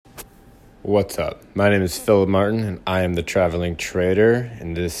What's up? My name is Philip Martin, and I am the Traveling Trader,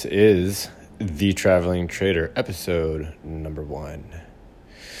 and this is The Traveling Trader, episode number 1.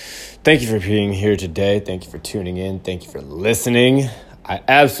 Thank you for being here today. Thank you for tuning in. Thank you for listening. I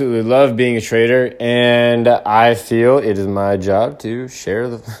absolutely love being a trader, and I feel it is my job to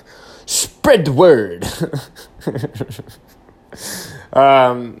spread the word.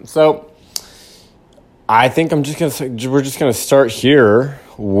 So I think we're just gonna start here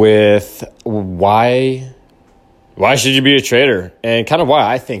with why should you be a trader, and kind of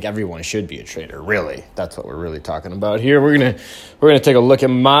why I think everyone should be a trader. Really, that's what we're really talking about here. We're gonna take a look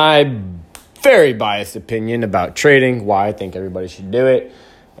at my very biased opinion about trading, why I think everybody should do it,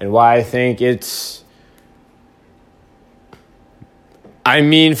 and why I think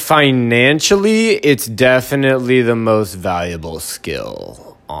financially, it's definitely the most valuable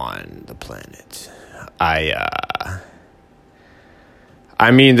skill on the planet.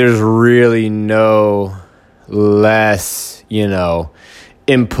 There's really no less,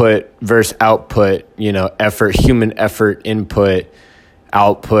 input versus output, effort, human effort, input,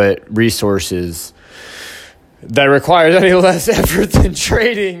 output, resources that requires any less effort than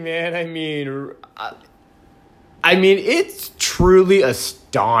trading, man. It's truly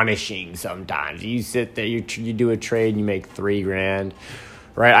astonishing sometimes. You sit there, you do a trade, and you make $3,000.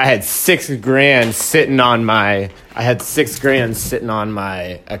 Right, I had $6,000 sitting on my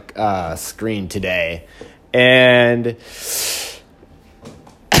screen today, and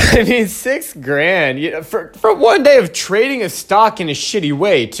 $6,000 for one day of trading a stock in a shitty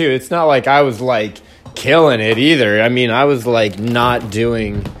way too. It's not like I was like killing it either. I was like not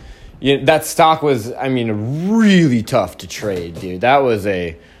doing. That stock was really tough to trade, dude. That was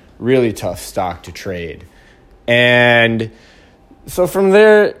a really tough stock to trade, and so from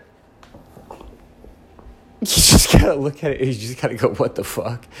there, you just gotta look at it. You just gotta go, what the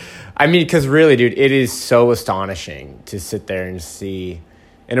fuck? Because really, dude, it is so astonishing to sit there and see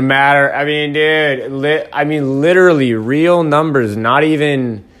in a matter. Literally real numbers, not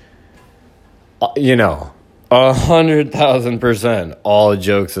even, 100,000%. All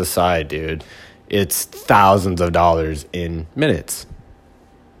jokes aside, dude, it's thousands of dollars in minutes.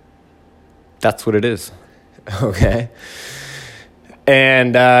 That's what it is. Okay.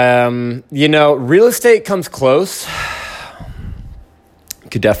 And, real estate comes close.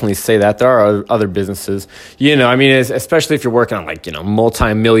 Could definitely say that. There are other businesses, especially if you're working on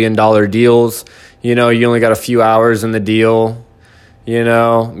multi-million-dollar deals, you only got a few hours in the deal,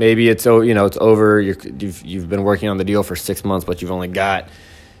 maybe it's over. You've been working on the deal for 6 months, but you've only got,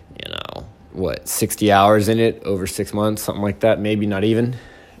 60 hours in it over 6 months, something like that. Maybe not even.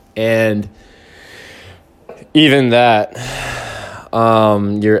 And even that,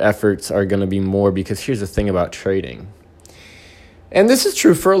 your efforts are going to be more, because here's the thing about trading. And this is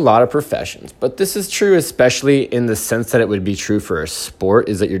true for a lot of professions, but this is true especially in the sense that it would be true for a sport,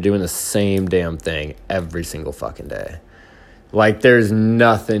 is that you're doing the same damn thing every single fucking day. Like, there's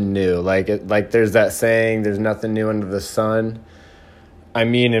nothing new. Like there's that saying, there's nothing new under the sun.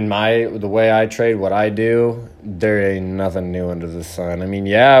 The way I trade, what I do, there ain't nothing new under the sun.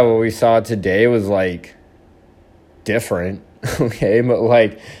 What we saw today was different. Okay,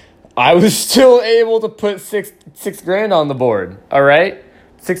 but I was still able to put $6,000 on the board. All right,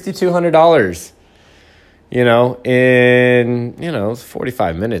 $6,200. In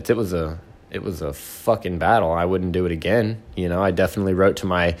 45 minutes. It was a fucking battle. I wouldn't do it again. I definitely wrote to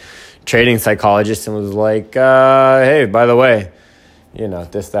my trading psychologist and was like, hey, by the way,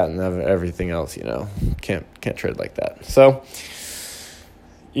 this, that, and everything else. Can't trade like that. So,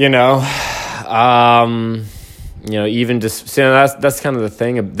 even just that's kind of the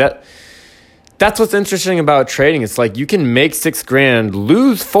thing that's what's interesting about trading. It's like you can make $6,000,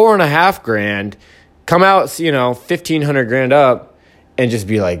 lose $4,500, come out, $1,500 up, and just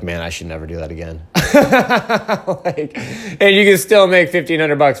be like, man, I should never do that again. And you can still make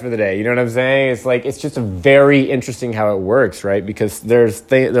 $1,500 for the day. You know what I'm saying? It's just a very interesting how it works, right? Because they're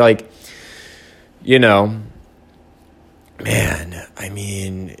like, man,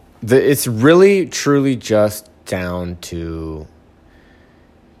 it's really truly just down to,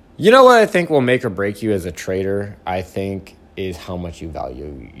 what I think will make or break you as a trader, I think, is how much you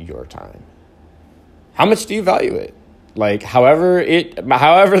value your time. How much do you value it? However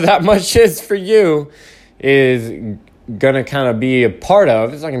that much is for you is gonna kind of be a part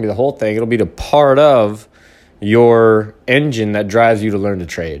of. It's not gonna be the whole thing. It'll be the part of your engine that drives you to learn to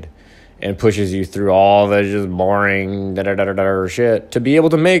trade and pushes you through all the just boring shit to be able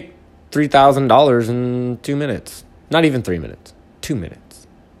to make $3,000 in 2 minutes. Not even 3 minutes. 2 minutes.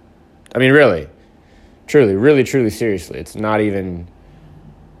 Really. Truly, really, truly, seriously. It's not even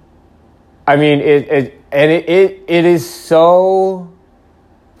I mean, it is so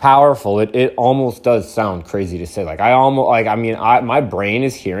powerful. It almost does sound crazy to say. Like, my brain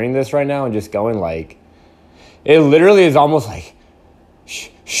is hearing this right now and just going like, it literally is almost like,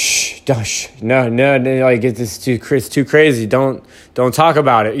 no, like it's too crazy. Don't talk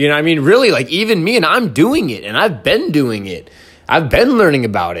about it. You know what I mean? Really, like even me, and I'm doing it, and I've been doing it. I've been learning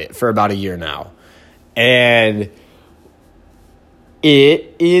about it for about a year now. And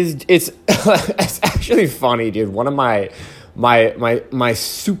it's actually funny, dude. One of my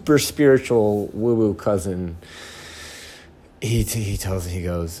super spiritual woo-woo cousin, he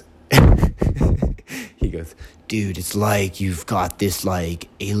goes, dude, it's like you've got this like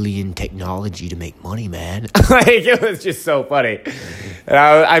alien technology to make money, man. Like, it was just so funny. And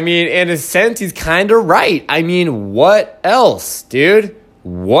I mean, in a sense, he's kind of right. I mean, what else, dude?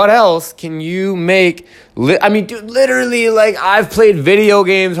 What else can you make? I mean, dude, literally, like, I've played video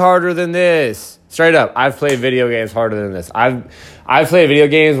games harder than this. Straight up, I've played video games harder than this. I've played video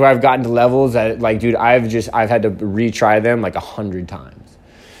games where I've gotten to levels that, like, dude, I've had to retry them like 100 times,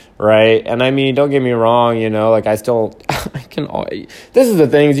 right? And I mean, don't get me wrong, you know, like, this is the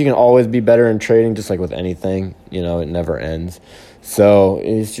thing, is you can always be better in trading, just like with anything, you know, it never ends. So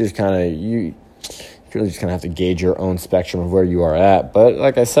it's just kind of, you really just kind of have to gauge your own spectrum of where you are at. But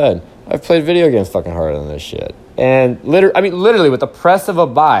like I said, I've played video games fucking harder than this shit. And literally with the press of a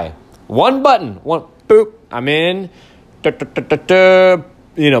buy, one button, boop, I'm in,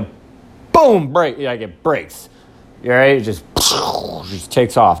 you know, boom, break. Yeah, I get breaks. You right? It just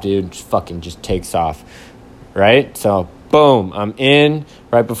takes off, dude. Just takes off, right? So boom, I'm in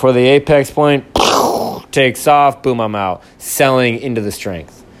right before the apex point, takes off, boom, I'm out, selling into the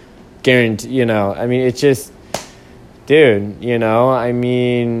strength. Guarantee, you know, I mean, it's just, dude, you know, I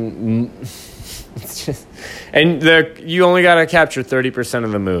mean, it's just, and you only got to capture 30%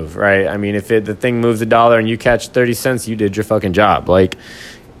 of the move, right? I mean, if the thing moves $1 and you catch 30 cents, you did your fucking job. Like,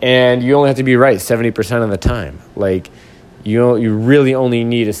 and you only have to be right 70% of the time. Like, you really only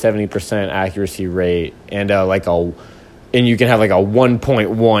need a 70% accuracy rate and and you can have like a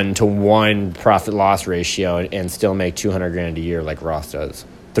 1.1 to 1 profit loss ratio and still make $200,000 a year like Ross does.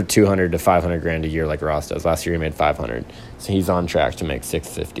 200 to 500 grand a year like Ross does. Last year he made 500. So he's on track to make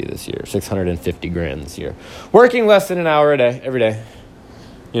 650 this year. 650 grand this year. Working less than an hour a day, every day.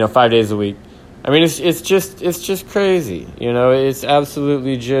 You know, 5 days a week. I mean, it's just crazy. You know, it's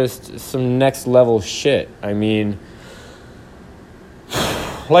absolutely just some next level shit. I mean,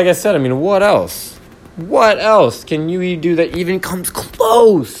 like I said, I mean, what else? What else can you do that even comes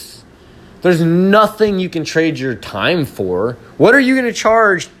close? There's nothing you can trade your time for. What are you going to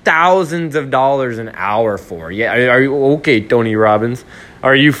charge thousands of dollars an hour for? Yeah, are you okay, Tony Robbins?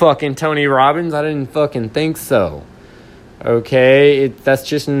 Are you fucking Tony Robbins? I didn't fucking think so. Okay, that's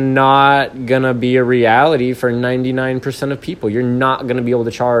just not going to be a reality for 99% of people. You're not going to be able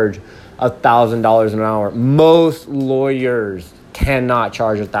to charge $1,000 an hour. Most lawyers cannot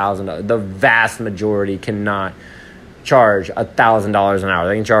charge $1,000. The vast majority cannot charge $1,000 an hour.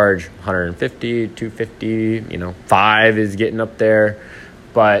 They can charge 150, 250, you know, 5 is getting up there.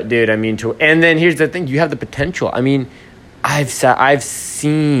 But dude, I mean, and then here's the thing, you have the potential. I mean, I've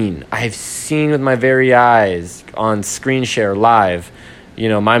seen with my very eyes on Screen Share Live, you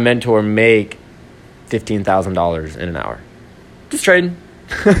know, my mentor make $15,000 in an hour. Just trading.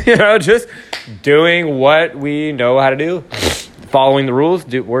 You know, just doing what we know how to do. Following the rules,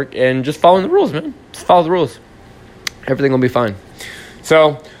 do work, and just following the rules, man. Just follow the rules. Everything will be fine.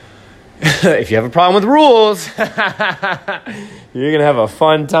 So, if you have a problem with rules, you're going to have a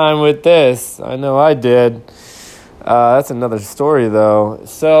fun time with this. I know I did. That's another story, though.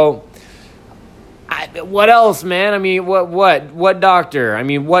 So, what else, man? I mean, what doctor? I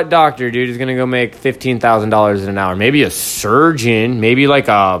mean, what doctor, dude, is going to go make $15,000 an hour? Maybe a surgeon, maybe like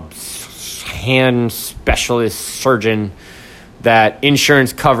a hand specialist surgeon that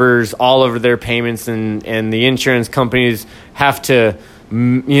insurance covers all of their payments, and the insurance companies have to,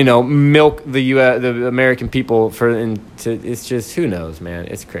 you know, milk the American people it's just, who knows, man?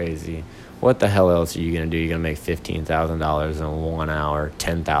 It's crazy. What the hell else are you going to do? You're going to make $15,000 in 1 hour,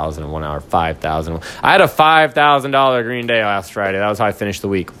 $10,000 in 1 hour, $5,000. I had a $5,000 green day last Friday. That was how I finished the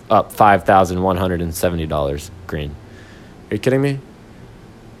week. Up $5,170 green. Are you kidding me?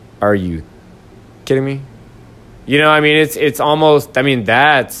 Are you kidding me? You know, I mean, it's almost, I mean,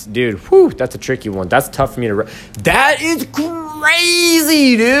 that's a tricky one. That's tough for me to, that is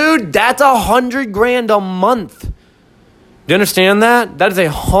crazy, dude. That's $100,000 a month. Do you understand that? That is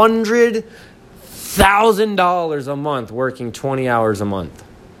 $100,000 a month working 20 hours a month.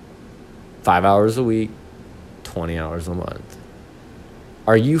 5 hours a week, 20 hours a month.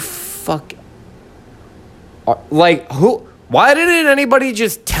 Are you Like, why didn't anybody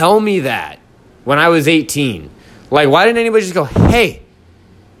just tell me that when I was 18? Like, why didn't anybody just go, hey,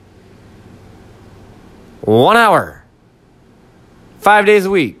 1 hour, 5 days a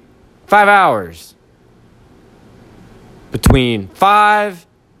week, 5 hours, between $5,000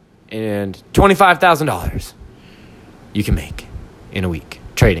 and $25,000 you can make in a week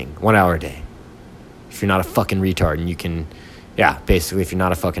trading 1 hour a day. If you're not a fucking retard, and you can, basically, if you're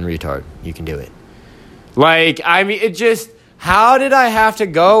not a fucking retard, you can do it. Like, I mean, it just, how did I have to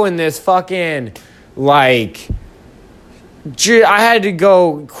go in this fucking, like, I had to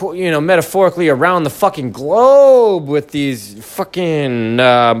go, metaphorically around the fucking globe with these fucking, what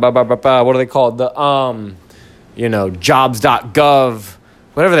are they called? The, jobs.gov,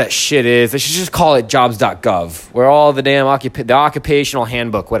 whatever that shit is. They should just call it jobs.gov, where all the damn the occupational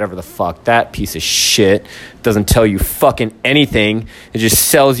handbook, whatever the fuck, that piece of shit doesn't tell you fucking anything. It just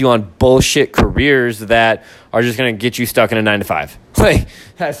sells you on bullshit careers that are just going to get you stuck in a 9 to 5. Like,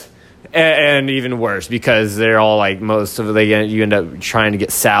 that's... And even worse, because they're all like, most of you end up trying to get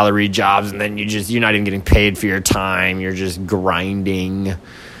salary jobs, and then you're not even getting paid for your time. You're just grinding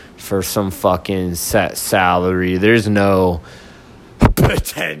for some fucking set salary. There's no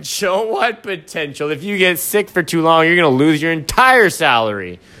potential. What potential? If you get sick for too long, you're going to lose your entire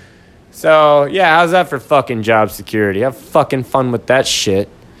salary. So, yeah, how's that for fucking job security? Have fucking fun with that shit.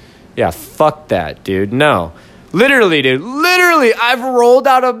 Yeah, fuck that, dude. No. Literally, dude. Literally, I've rolled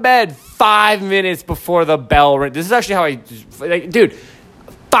out of bed 5 minutes before the bell rings. This is actually how dude,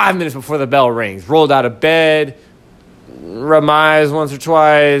 5 minutes before the bell rings. Rolled out of bed, rub my eyes once or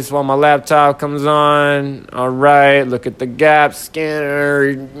twice while my laptop comes on. All right, look at the Gap scanner,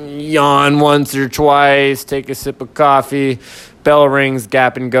 yawn once or twice, take a sip of coffee. Bell rings,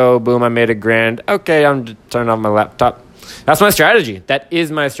 Gap and go. Boom, I made a grand. Okay, I'm just turning off my laptop. That's my strategy. That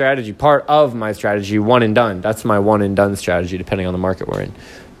is my strategy. Part of my strategy, one and done. That's my one and done strategy, depending on the market we're in.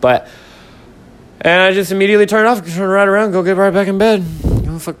 And I just immediately turn it off, turn right around, go get right back in bed.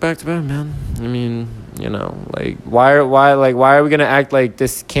 Go the fuck back to bed, man. I mean, like, why are we gonna act like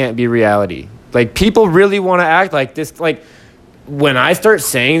this can't be reality? Like, people really want to act like this. Like, when I start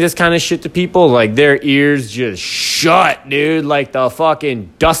saying this kind of shit to people, like, their ears just shut, dude. Like, the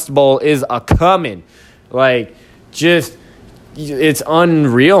fucking Dust Bowl is a-coming. Like, just... it's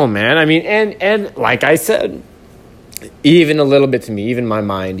unreal, man. I mean, and like I said, even a little bit to me, even my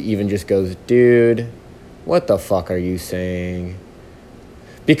mind even just goes, dude, what the fuck are you saying?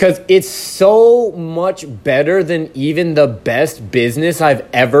 Because it's so much better than even the best business I've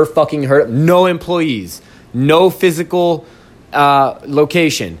ever fucking heard of. No employees, no physical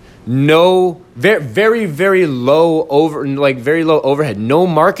location, no very, very low very low overhead, no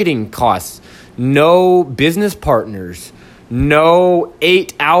marketing costs, no business partners. No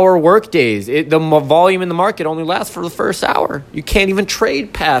 8-hour work days. The volume in the market only lasts for the first hour. You can't even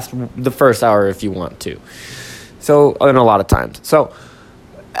trade past the first hour if you want to. So, and a lot of times. So,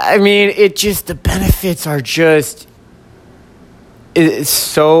 I mean, the benefits are just, it's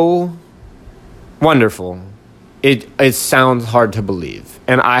so wonderful. It sounds hard to believe.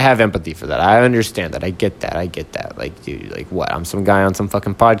 And I have empathy for that. I understand that. I get that. Like, dude, like what? I'm some guy on some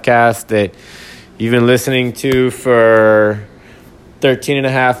fucking podcast that you've been listening to for 13 and a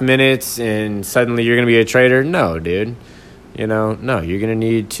half minutes and suddenly you're going to be a trader? No, dude. No, you're going to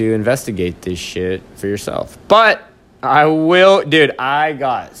need to investigate this shit for yourself. But I will, dude, I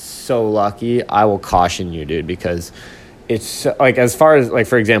got so lucky. I will caution you, dude, because it's like, as far as, like,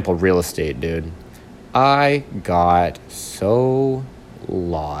 for example, real estate, dude, I got so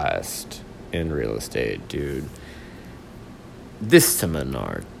lost in real estate, dude. This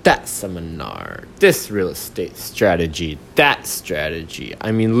seminar, that seminar, this real estate strategy, that strategy.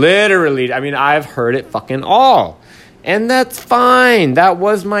 I mean, literally, I've heard it fucking all. And that's fine. That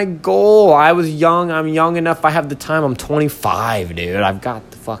was my goal. I was young. I'm young enough. I have the time. I'm 25, dude. I've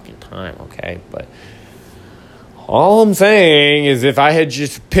got the fucking time, okay? But all I'm saying is if I had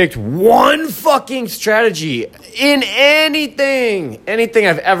just picked one fucking strategy in anything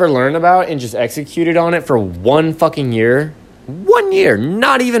I've ever learned about and just executed on it for one fucking year... 1 year,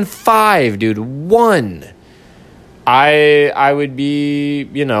 not even 5, dude. 1. I would be,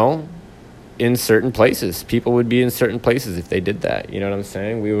 in certain places. People would be in certain places if they did that. You know what I'm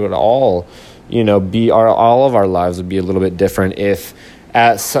saying? We would all, all of our lives would be a little bit different if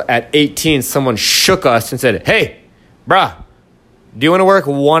at 18 someone shook us and said, "Hey, bruh, do you want to work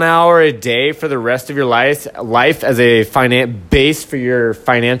 1 hour a day for the rest of your life as a base for your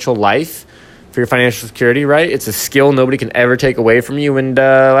financial life?" For your financial security, right? It's a skill nobody can ever take away from you. And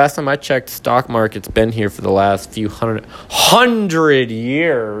last time I checked, stock market's been here for the last few hundred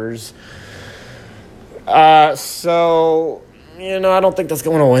years. So, I don't think that's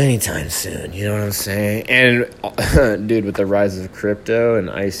going away anytime soon. You know what I'm saying? And, dude, with the rise of crypto and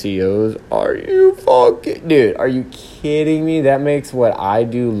ICOs, are you kidding me? That makes what I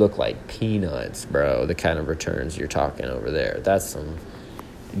do look like peanuts, bro. The kind of returns you're talking over there.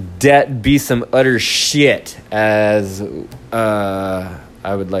 That be some utter shit, as I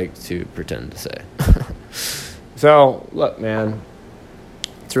would like to pretend to say. So, look, man,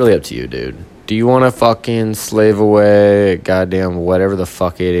 it's really up to you, dude. Do you want to fucking slave away at goddamn whatever the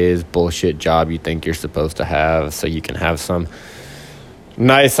fuck it is, bullshit job you think you're supposed to have so you can have some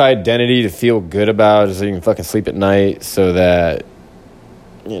nice identity to feel good about, so you can fucking sleep at night, so that,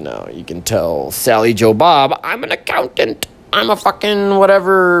 you can tell Sally Joe Bob, I'm an accountant. I'm a fucking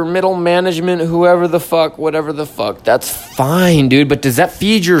whatever, middle management, whatever the fuck. That's fine, dude. But does that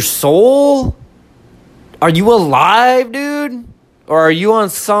feed your soul? Are you alive, dude? Or are you on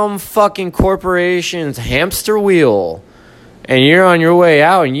some fucking corporation's hamster wheel and you're on your way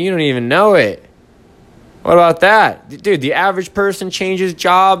out and you don't even know it? What about that? Dude, the average person changes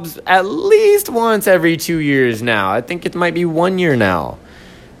jobs at least once every 2 years now. I think it might be 1 year now.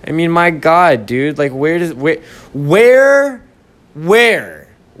 I mean, my God, dude. Like, where?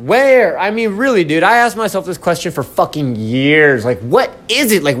 I mean, really, dude, I asked myself this question for fucking years. Like, what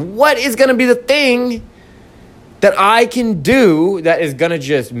is it? Like, what is going to be the thing that I can do that is going to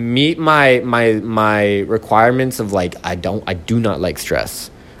just meet my requirements of, like, I do not like stress.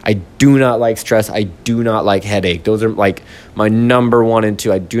 I do not like stress. I do not like headache. Those are like my number 1 and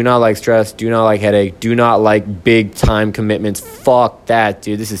 2. I do not like stress. Do not like headache. Do not like big time commitments. Fuck that,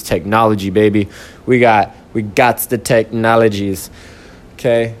 dude. This is technology, baby. We got the technologies.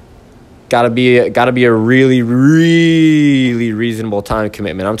 Okay. Gotta be a really, really reasonable time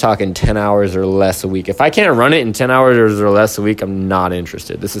commitment. I'm talking 10 hours or less a week. If I can't run it in 10 hours or less a week, I'm not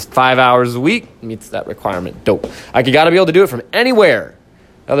interested. This is 5 hours a week. Meets that requirement. Dope. I gotta be able to do it from anywhere.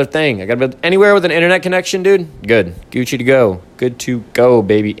 Other thing, I gotta be anywhere with an internet connection, dude. Good. Gucci to go. Good to go,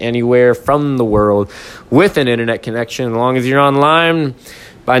 baby. Anywhere from the world with an internet connection. As long as you're online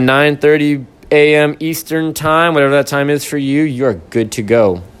by 9:30 a.m. Eastern time, whatever that time is for you, you're good to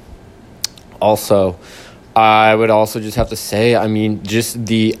go. Also, I would also just have to say, I mean, just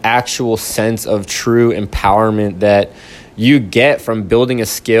the actual sense of true empowerment that you get from building a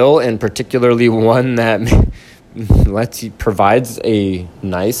skill, and particularly one that provides a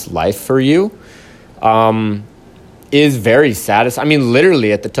nice life for you, is very satisfying. I mean,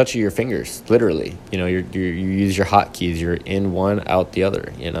 literally at the touch of your fingers. Literally, you use your hotkeys. You're in one, out the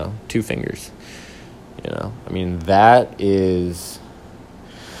other. 2 fingers. I mean, that is.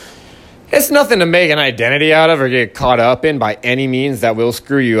 It's nothing to make an identity out of or get caught up in by any means. That will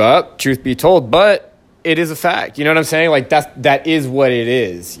screw you up, truth be told. But it is a fact. You know what I'm saying? Like, that is what it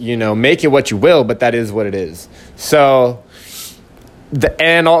is. Make it what you will, but that is what it is. So, on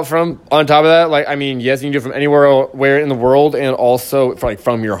top of that, like, I mean, yes, you can do it from anywhere in the world, and also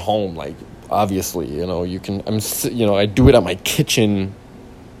from your home. Like, obviously, you can. I do it at my kitchen.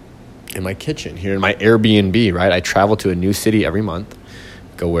 In my kitchen here in my Airbnb, right? I travel to a new city every month.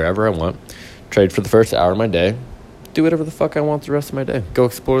 Go wherever I want, trade for the first hour of my day, do whatever the fuck I want the rest of my day. Go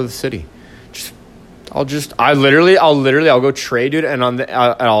explore the city. I'll go trade, dude, and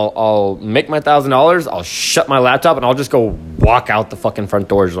I'll make my $1,000. I'll shut my laptop and I'll just go walk out the fucking front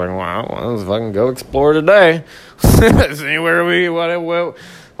doors. Like, wow, let's fucking go explore today. See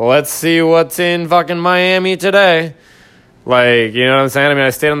let's see what's in fucking Miami today. Like, you know what I'm saying? I mean, I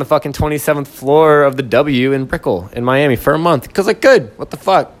stayed on the fucking 27th floor of the W in Brickell in Miami for a month because I could. What the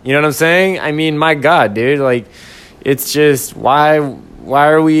fuck? You know what I'm saying? I mean, my God, dude. Like, it's just why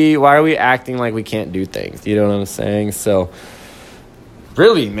are we acting like we can't do things? You know what I'm saying? So,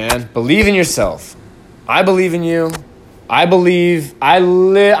 really, man, believe in yourself. I believe in you. I really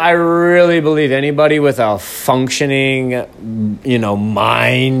believe anybody with a functioning,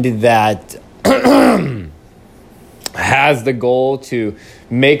 mind that has the goal to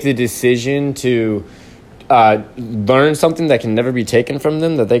make the decision to learn something that can never be taken from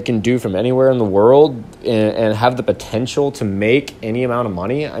them, that they can do from anywhere in the world, and have the potential to make any amount of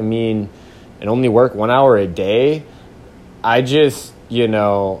money. I mean, and only work 1 hour a day. I just,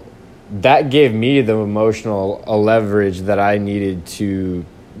 that gave me the emotional leverage that I needed to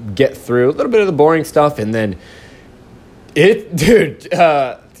get through a little bit of the boring stuff. And then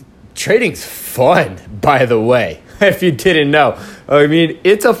trading's fun, by the way, if you didn't know. I mean,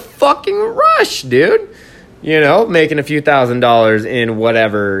 it's a fucking rush, dude. Making a few $1,000s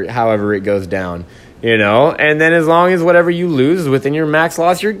in however it goes down, and then as long as whatever you lose is within your max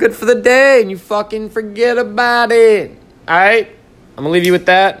loss, you're good for the day and you fucking forget about it. All right. I'm going to leave you with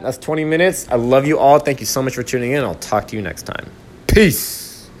that. That's 20 minutes. I love you all. Thank you so much for tuning in. I'll talk to you next time. Peace.